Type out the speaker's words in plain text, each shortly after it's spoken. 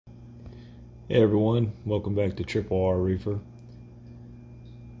Hey everyone, welcome back to Triple R Reefer.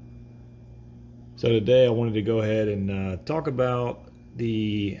 So today I wanted to go ahead and talk about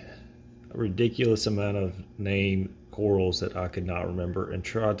the ridiculous amount of name corals that I could not remember and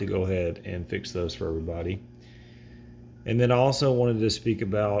try to go ahead and fix those for everybody. And then I also wanted to speak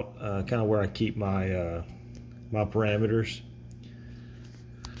about kind of where I keep my my parameters.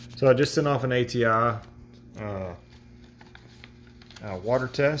 So I just sent off an ATI water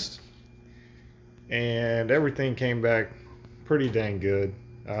test, and everything came back pretty dang good.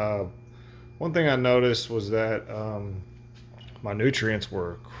 One thing I noticed was that my nutrients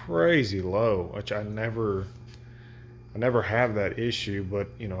were crazy low, which I never have that issue. But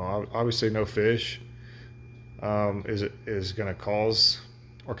you know, obviously, no fish is going to cause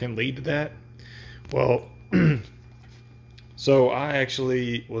or can lead to that. Well, so I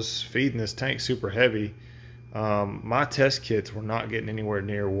actually was feeding this tank super heavy. My test kits were not getting anywhere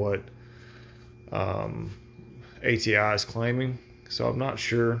near what ATI is claiming, so I'm not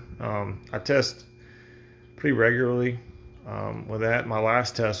sure. I test pretty regularly with that. My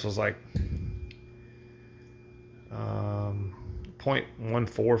last test was like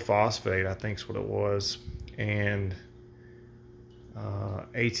 0.14 phosphate, I think is what it was, and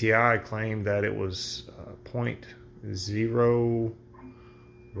ATI claimed that it was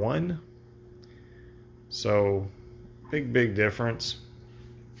 0.01. So big difference.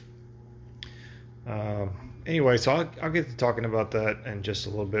 Anyway, so I'll get to talking about that in just a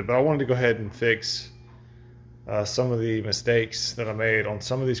little bit, but I wanted to go ahead and fix some of the mistakes that I made on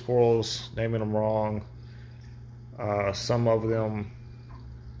some of these corals, naming them wrong. Some of them,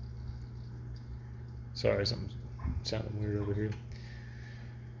 sorry, something's sounding weird over here.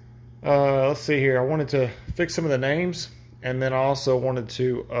 Let's see here. I wanted to fix some of the names, and then I also wanted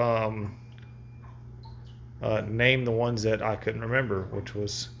to name the ones that I couldn't remember, which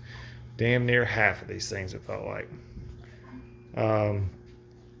was damn near half of these things, it felt like.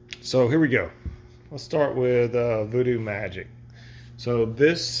 So here we go. Let's start with Voodoo Magic. So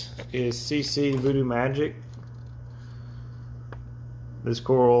this is CC Voodoo Magic. This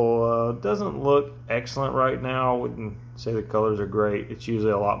coral doesn't look excellent right now. I wouldn't say the colors are great. It's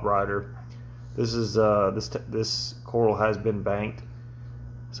usually a lot brighter. This is this coral has been banked,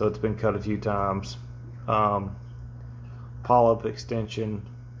 so it's been cut a few times. Polyp extension,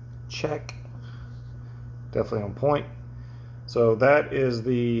 check, definitely on point. So that is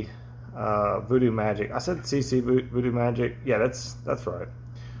the Voodoo Magic. I said CC Voodoo Magic. Yeah, that's right.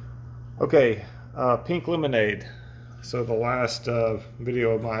 Okay, Pink Lemonade. So the last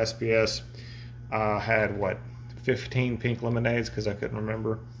video of my SPS had what, 15 pink lemonades because I couldn't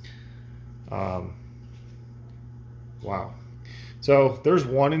remember. Wow. So there's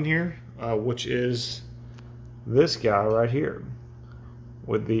one in here, which is this guy right here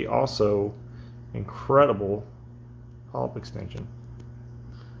with the also incredible polyp extension.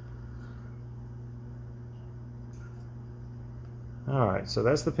 Alright, so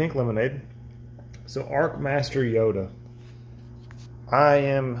that's the pink lemonade. So Arc Master Yoda. I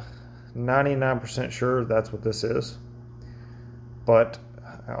am 99% sure that's what this is, but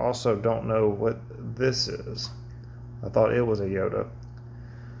I also don't know what this is. I thought it was a Yoda.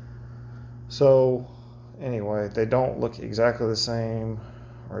 So anyway, they don't look exactly the same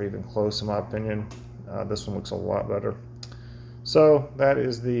or even close in my opinion. This one looks a lot better. So that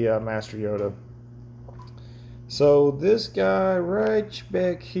is the Master Yoda. So this guy right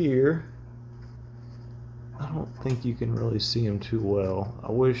back here, I don't think you can really see him too well.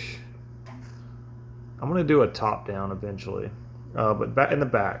 I wish. I'm going to do a top down eventually. But back in the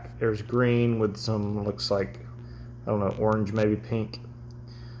back, there's green with some, looks like, I don't know, orange, maybe pink.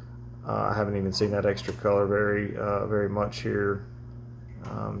 I haven't even seen that extra color very much here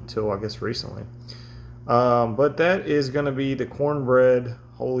until I guess recently. But that is going to be the Cornbread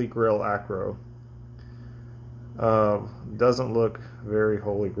Holy Grail Acro. Doesn't look very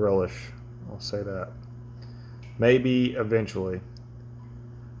Holy Grailish, I'll say that. Maybe eventually.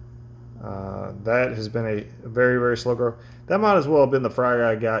 That has been a very slow growth. That might as well have been the frag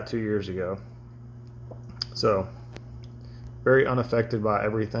I got 2 years ago. So very unaffected by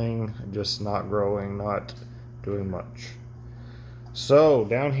everything, just not growing, not doing much. So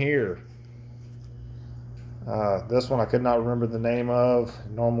down here, this one I could not remember the name of.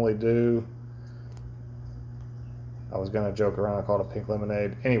 Normally do. I was gonna joke around. I called it a pink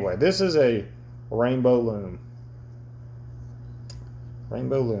lemonade. Anyway, this is a rainbow loon.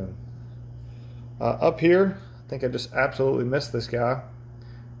 Rainbow loon. Up here, I think I just absolutely missed this guy.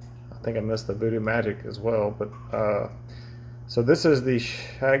 I think I missed the Voodoo Magic as well. But so this is the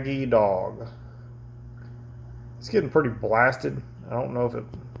Shaggy Dog. It's getting pretty blasted. I don't know if it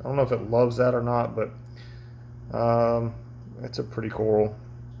I don't know if it loves that or not, but it's a pretty coral.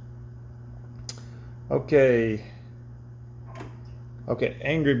 Okay. Okay,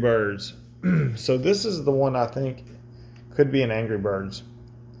 Angry Birds. So this is the one I think could be an Angry Birds.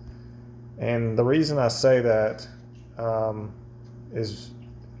 And the reason I say that is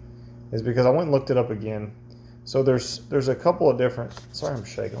because I went and looked it up again. So there's a couple of different. Sorry, I'm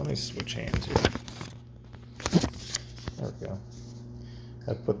shaking. Let me switch hands here. There we go.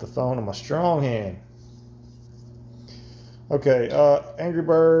 I put the phone in my strong hand. Okay, Angry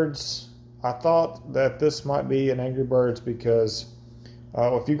Birds. I thought that this might be an Angry Birds because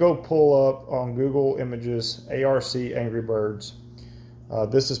if you go pull up on Google Images ARC Angry Birds,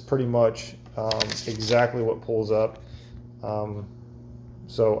 this is pretty much exactly what pulls up.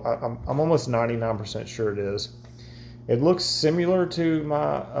 So I'm almost 99% sure it is. It looks similar to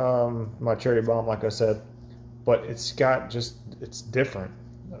my my cherry bomb, like I said, but it's different.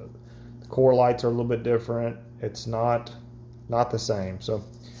 The core lights are a little bit different. It's not the same. So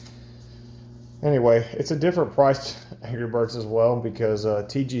anyway, it's a different priced Angry Birds as well because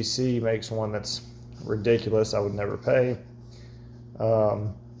TGC makes one that's ridiculous. I would never pay.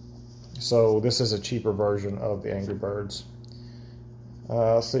 So this is a cheaper version of the Angry Birds.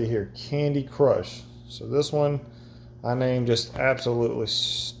 Let's see here, Candy Crush. So this one I named just absolutely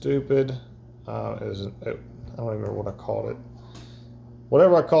stupid. I don't remember what I called it.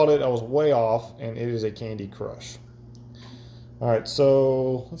 Whatever I called it, I was way off, and it is a Candy Crush. All right,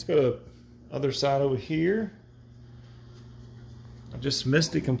 so let's go to the other side over here. I just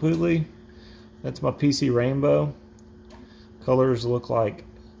missed it completely. That's my PC Rainbow. Colors look like,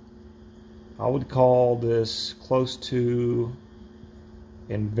 I would call this close to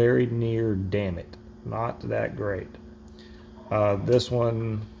and very near Damn It. Not that great. This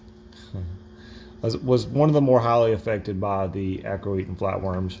one was one of the more highly affected by the acro-eaten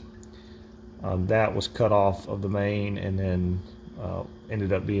flatworms. That was cut off of the main and then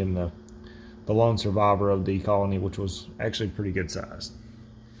ended up being the lone survivor of the colony, which was actually pretty good sized.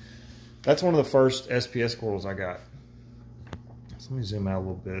 That's one of the first SPS corals I got. So let me zoom out a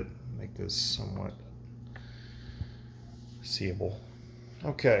little bit, make this somewhat seeable.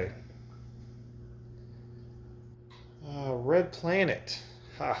 Okay. Red Planet.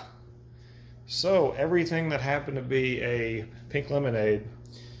 Ha. So everything that happened to be a pink lemonade,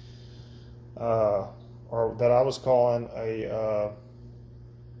 or that I was calling the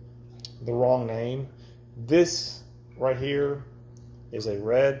wrong name, this right here is a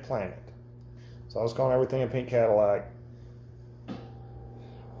Red Planet. So I was calling everything a pink Cadillac.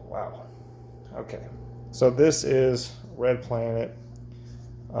 Wow. Okay. So this is Red Planet.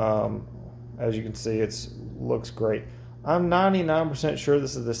 As you can see, it looks great. I'm 99% sure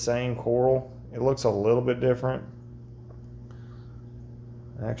this is the same coral. It looks a little bit different.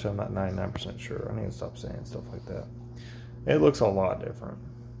 Actually, I'm not 99% sure. I need to stop saying stuff like that. It looks a lot different.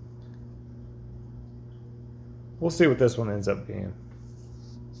 We'll see what this one ends up being.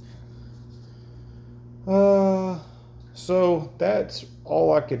 So that's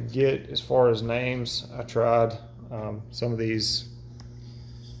all I could get as far as names. I tried some of these.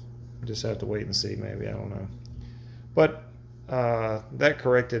 Just have to wait and see, maybe, I don't know. But that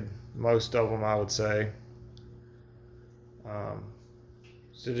corrected most of them, I would say.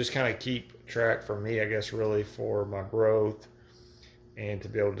 So just kind of keep track for me, I guess, really, for my growth and to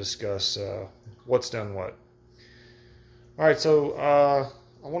be able to discuss what's done what. All right, so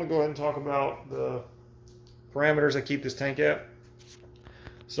I want to go ahead and talk about the parameters I keep this tank at.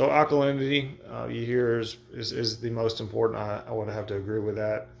 So alkalinity, you hear, is the most important. I would have to agree with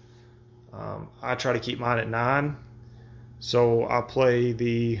that. I try to keep mine at 9, so I play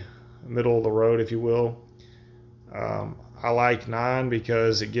the middle of the road, if you will. I like 9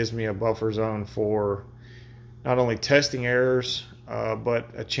 because it gives me a buffer zone for not only testing errors, but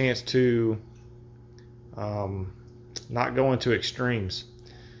a chance to not go into extremes.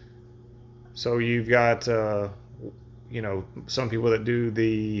 So you've got, you know, some people that do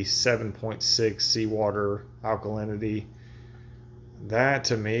the 7.6 seawater alkalinity. That,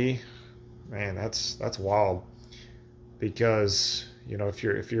 to me, man, that's wild, because you know, if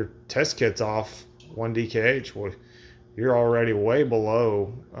your test kit's off 1 DKH, well, you're already way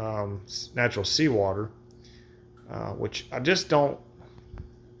below natural seawater, which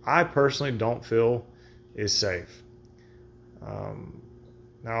I personally don't feel is safe.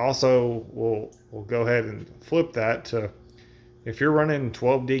 Now also we'll go ahead and flip that to, if you're running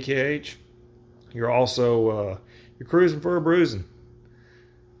 12 DKH, you're also you're cruising for a bruising.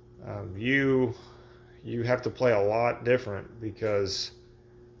 You have to play a lot different, because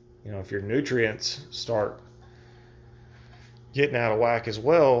you know, if your nutrients start getting out of whack as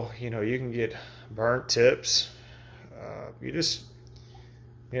well, you know, you can get burnt tips. You just,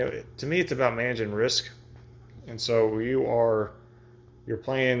 you know, to me, it's about managing risk. And so you're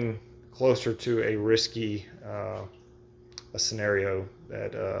playing closer to a risky a scenario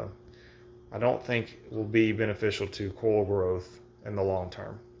that I don't think will be beneficial to coral growth in the long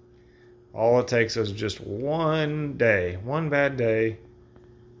term. All it takes is just one day, one bad day,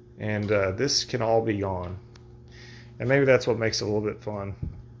 and this can all be gone. And maybe that's what makes it a little bit fun.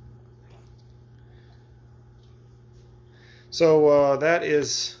 So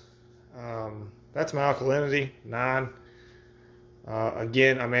that's my alkalinity, 9.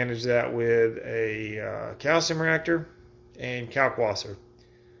 Again, I manage that with a calcium reactor and Kalkwasser.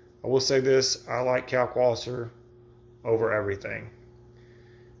 I will say this, I like Kalkwasser over everything.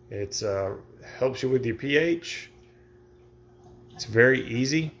 It helps you with your pH. It's very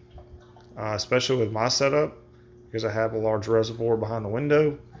easy, especially with my setup, because I have a large reservoir behind the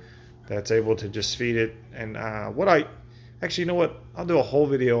window that's able to just feed it. And actually, you know what? I'll do a whole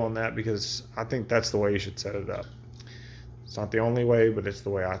video on that because I think that's the way you should set it up. It's not the only way, but it's the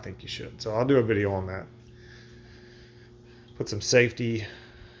way I think you should. So I'll do a video on that. Put some safety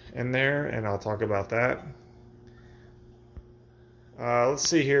in there, and I'll talk about that. Let's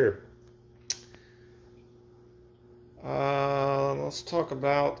see here. Let's talk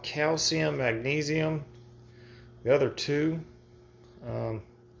about calcium, magnesium. The other two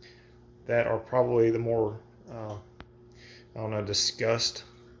that are probably the more, I don't know, discussed.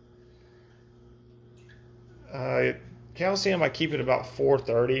 Calcium, I keep it about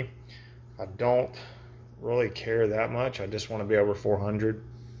 430. I don't really care that much. I just want to be over 400.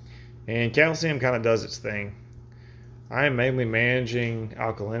 And calcium kind of does its thing. I am mainly managing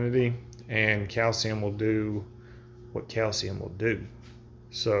alkalinity, and calcium will do what calcium will do.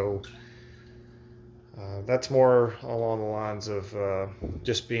 So that's more along the lines of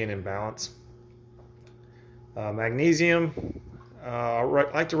just being in balance. Magnesium, I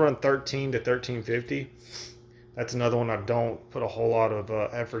like to run 13 to 1350. That's another one I don't put a whole lot of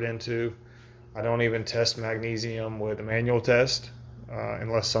effort into. I don't even test magnesium with a manual test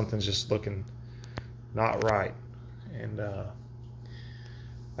unless something's just looking not right. And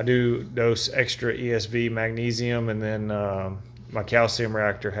I do dose extra ESV magnesium, and then my calcium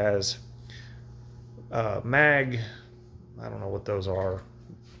reactor has mag, I don't know what those are,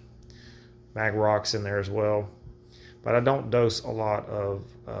 mag rocks in there as well. But I don't dose a lot of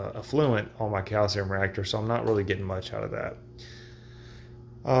effluent on my calcium reactor, so I'm not really getting much out of that.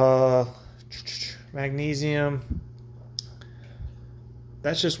 Magnesium,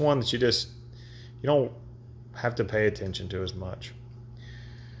 that's just one that you don't have to pay attention to as much.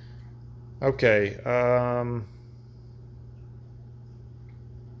 Okay,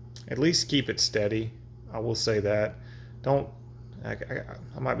 at least keep it steady. I will say that. I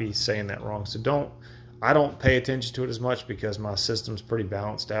might be saying that wrong. So I don't pay attention to it as much because my system's pretty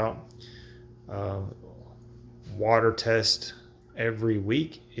balanced out. Water test every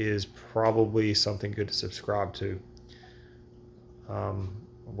week is probably something good to subscribe to.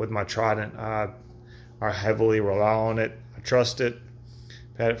 With my Trident, I heavily rely on it. I trust it.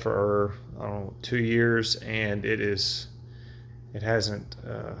 I've had it for, I don't know, 2 years, and it hasn't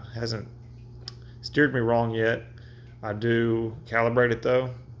steered me wrong yet. I do calibrate it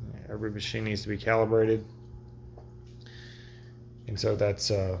though. Every machine needs to be calibrated, and so that's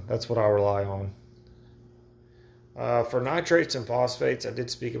what I rely on. For nitrates and phosphates, I did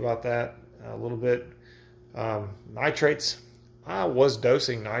speak about that a little bit. Nitrates, I was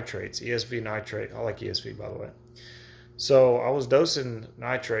dosing nitrates, ESV nitrate. I like ESV, by the way. So I was dosing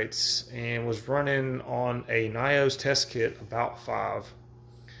nitrates and was running on a NIOS test kit about 5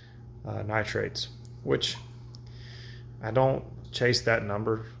 nitrates, which I don't chase that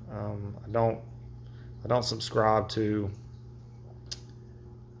number. I don't subscribe to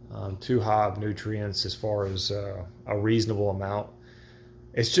too high of nutrients as far as a reasonable amount.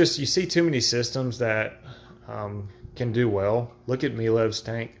 It's just you see too many systems that can do well. Look at Milev's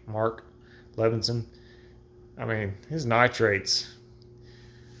tank, Mark Levinson. I mean, his nitrates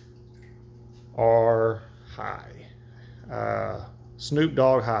are high, Snoop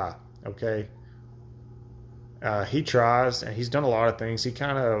Dogg high. Okay. He tries, and he's done a lot of things. He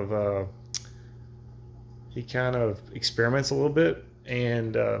kind of experiments a little bit,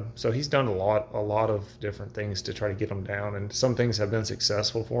 and so he's done a lot of different things to try to get them down, and some things have been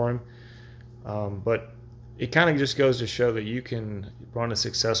successful for him. But it kind of just goes to show that you can run a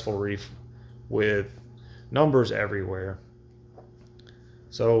successful reef with numbers everywhere.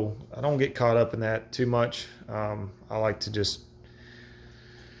 So I don't get caught up in that too much. I like to just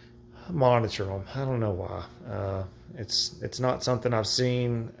monitor them. I don't know why. It's not something I've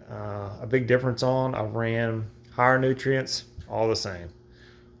seen a big difference on. I've ran higher nutrients, all the same.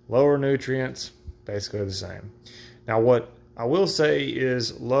 Lower nutrients, basically the same. Now what I will say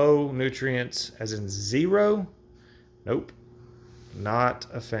is low nutrients as in 0, nope, not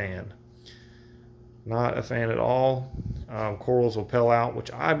a fan. Not a fan at all. Corals will peel out,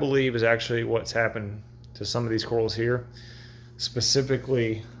 which I believe is actually what's happened to some of these corals here.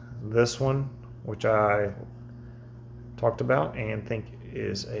 Specifically this one, which I talked about and think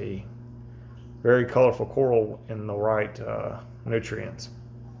is a very colorful coral in the right nutrients.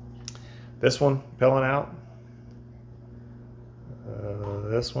 This one peeling out.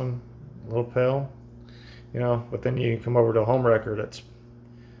 This one a little pale, you know, but then you come over to a home record that's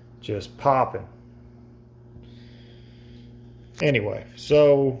just popping. Anyway,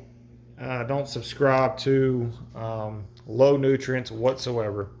 so don't subscribe to low nutrients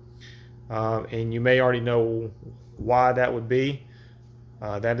whatsoever, and you may already know why that would be.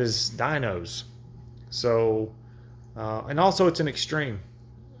 That is dinos. So and also it's an extreme.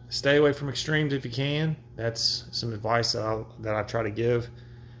 Stay away from extremes if you can. That's some advice that I try to give.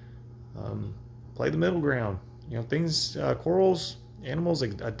 Play the middle ground. You know, things, corals, animals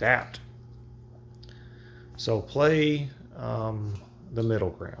adapt. So play the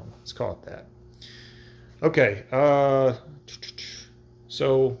middle ground. Let's call it that. Okay.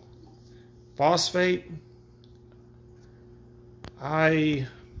 So phosphate. I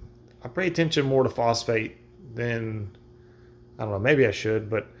pay attention more to phosphate than, I don't know, maybe I should,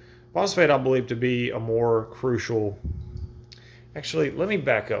 but phosphate I believe to be a more crucial. Actually, let me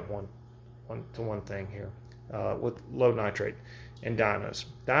back up one thing here with low nitrate and dinos.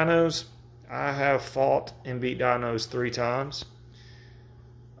 Dinos, I have fought and beat dinos 3 times.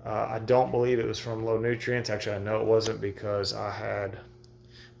 I don't believe it was from low nutrients. Actually, I know it wasn't because I had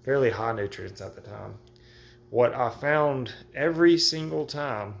fairly high nutrients at the time. What I found every single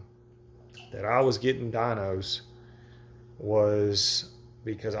time that I was getting dinos was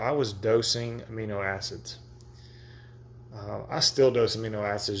because I was dosing amino acids. I still dose amino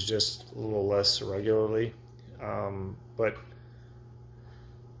acids, just a little less regularly. But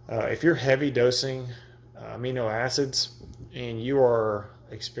if you're heavy dosing amino acids and you are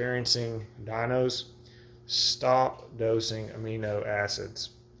experiencing dinos, stop dosing amino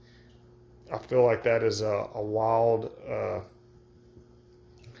acids. I feel like that is a wild,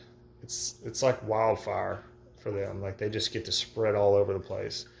 it's like wildfire for them. Like they just get to spread all over the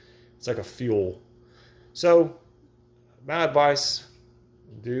place. It's like a fuel. So my advice,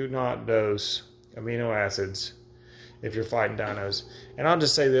 do not dose amino acids if you're fighting dinos. And I'll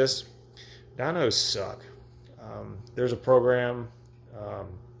just say this, dinos suck. There's a program,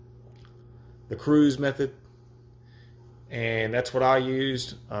 the cruise method, and that's what I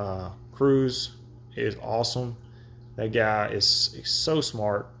used. Cruise is awesome. That guy is so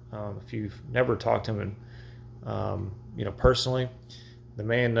smart. If you've never talked to him, you know, personally, the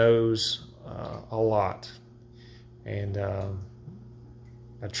man knows a lot, and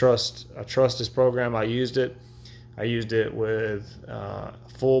I trust his program. I used it with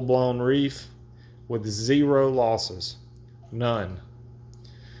full-blown reef with 0 losses, none.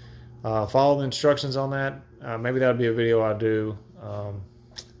 Follow the instructions on that. Maybe that'll be a video I do.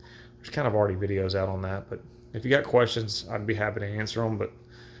 There's kind of already videos out on that, but if you got questions, I'd be happy to answer them. But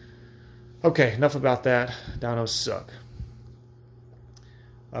okay, enough about that. Dinos suck.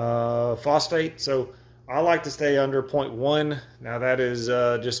 Phosphate. So I like to stay under 0.1. Now that is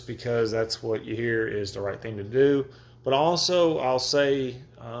just because that's what you hear is the right thing to do. But also I'll say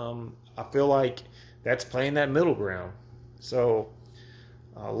I feel like that's playing that middle ground. So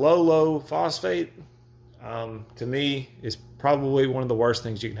low phosphate to me is probably one of the worst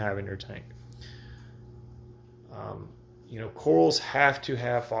things you can have in your tank. You know, corals have to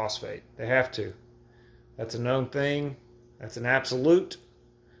have phosphate. They have to. That's a known thing. That's an absolute.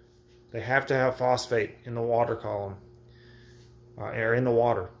 They have to have phosphate in the water column. Or in the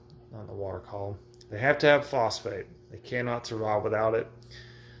water, not the water column. They have to have phosphate. They cannot survive without it.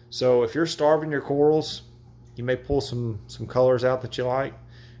 So if you're starving your corals, you may pull some colors out that you like.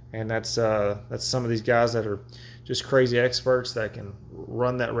 And that's some of these guys that are just crazy experts that can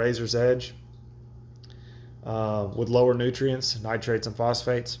run that razor's edge with lower nutrients, nitrates and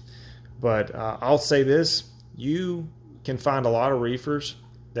phosphates. But I'll say this, you can find a lot of reefers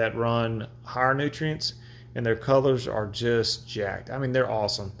that run higher nutrients and their colors are just jacked. I mean, they're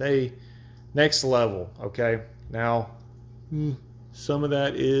awesome. They next level, okay? Now, some of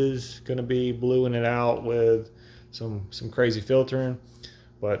that is going to be bluing it out with some crazy filtering,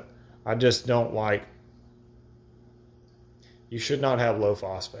 but I just don't like, you should not have low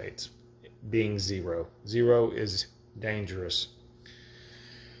phosphates. being 0. 0 is dangerous.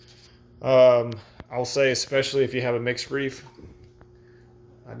 I'll say, especially if you have a mixed reef.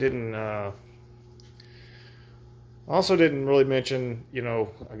 I also didn't really mention,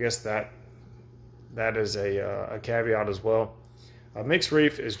 I guess that is a caveat as well. A mixed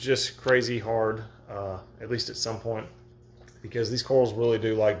reef is just crazy hard, at least at some point, because these corals really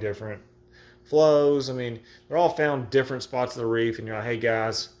do like different flows. I mean, they're all found different spots of the reef, and you're like, hey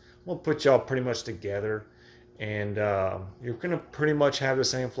guys, we'll put y'all pretty much together, and you're gonna pretty much have the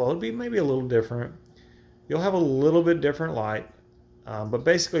same flow. It'll be maybe a little different. You'll have a little bit different light, but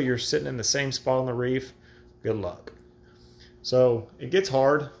basically you're sitting in the same spot on the reef. Good luck. So it gets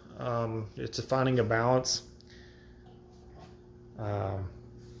hard. It's finding a balance.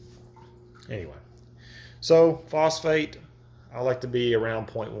 Anyway, so phosphate, I like to be around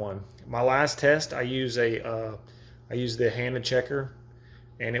 0.1. My last test, I use the Hanna checker,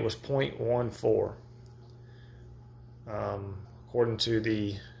 and it was 0.14. According to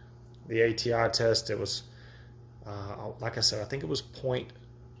the ATI test, it was like I said, I think it was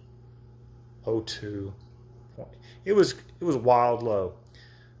 0.02. It was wild low.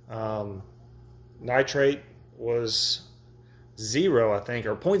 Nitrate was 0, I think,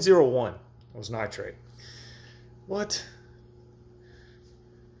 or 0.01 was nitrate. What?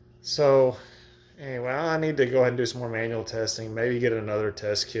 So anyway, I need to go ahead and do some more manual testing. Maybe get another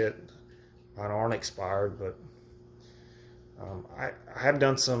test kit. Mine aren't expired, but I have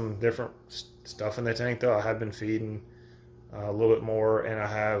done some different stuff in the tank, though. I have been feeding a little bit more, and I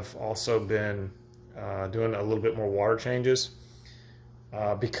have also been doing a little bit more water changes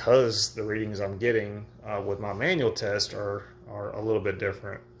because the readings I'm getting with my manual test are a little bit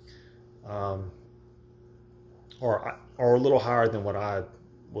different, or a little higher than what I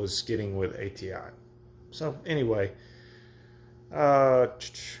was getting with ATI. So anyway,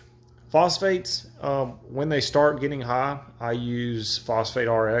 phosphates, when they start getting high, I use Phosphate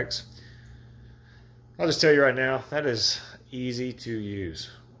RX. I'll just tell you right now, that is easy to use.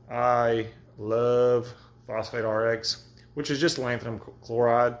 I love Phosphate RX, which is just lanthanum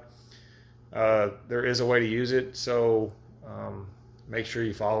chloride. There is a way to use it, so make sure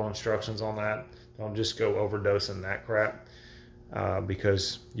you follow instructions on that. Don't just go overdosing that crap,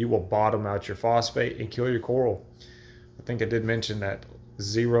 because you will bottom out your phosphate and kill your coral. I think I did mention that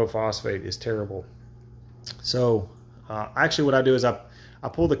 0 phosphate is terrible. So actually what I do is I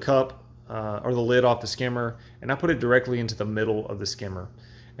pull the cup or the lid off the skimmer, and I put it directly into the middle of the skimmer,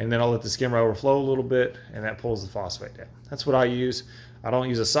 and then I'll let the skimmer overflow a little bit, and that pulls the phosphate down. That's what I use. I don't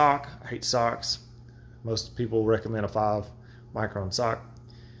use a sock. I hate socks. Most people recommend a 5-micron sock.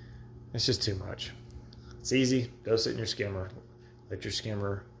 It's just too much. It's easy. Dose it in your skimmer. Let your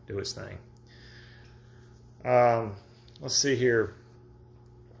skimmer do its thing. Let's see here.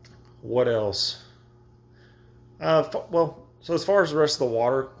 What else? Well, so as far as the rest of the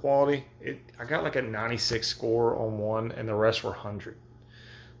water quality, I got like a 96 score on one, and the rest were 100.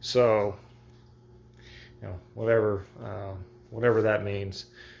 So, whatever that means.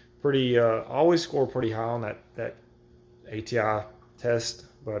 Pretty. I always score pretty high on that ATI test,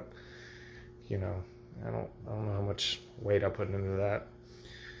 but I don't know how much weight I put into that.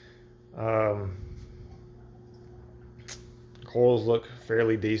 Corals look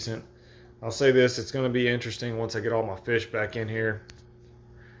fairly decent. I'll say this, it's going to be interesting once I get all my fish back in here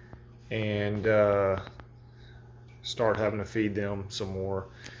and start having to feed them some more.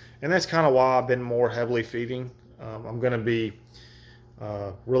 And that's kind of why I've been more heavily feeding. I'm going to be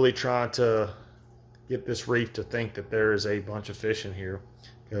really trying to get this reef to think that there is a bunch of fish in here,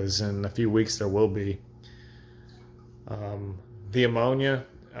 because in a few weeks there will be. The ammonia,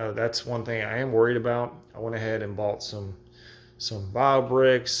 that's one thing I am worried about. I went ahead and bought some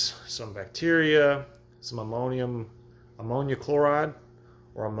BioBricks, some bacteria, some ammonia chloride,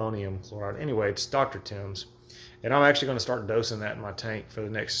 or ammonium chloride. Anyway, it's Dr. Tim's. And I'm actually going to start dosing that in my tank for the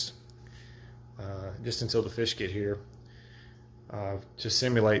next, just until the fish get here, to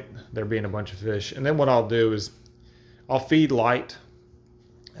simulate there being a bunch of fish. And then what I'll do is I'll feed light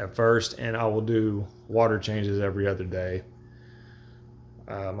at first, and I will do water changes every other day.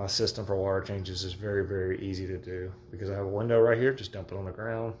 My system for water changes is very, very easy to do, because I have a window right here. Just dump it on the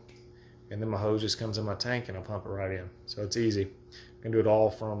ground, and then my hose just comes in my tank and I pump it right in. So it's easy. I can do it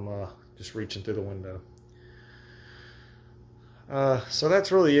all from just reaching through the window. So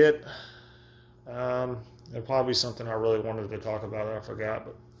that's really it. There'll probably be something I really wanted to talk about that I forgot,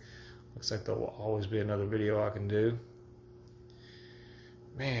 but looks like there will always be another video I can do.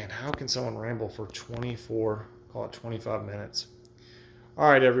 Man, how can someone ramble for 25 minutes? All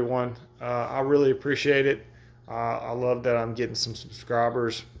right, everyone. I really appreciate it. I love that I'm getting some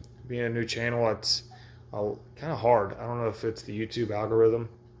subscribers. being a new channel, it's kind of hard. I don't know if it's the YouTube algorithm,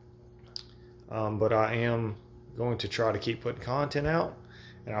 but I am going to try to keep putting content out,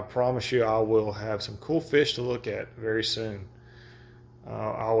 and I promise you I will have some cool fish to look at very soon.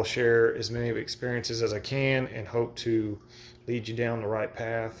 I will share as many experiences as I can and hope to lead you down the right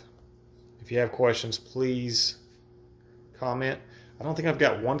path. If you have questions, please comment. I don't think I've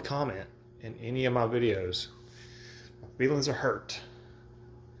got one comment in any of my videos. My feelings are hurt.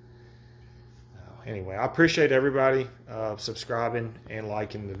 Anyway, I appreciate everybody subscribing and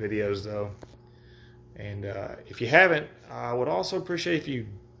liking the videos though. And if you haven't, I would also appreciate if you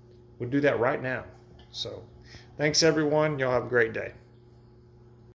would do that right now. So thanks everyone. Y'all have a great day.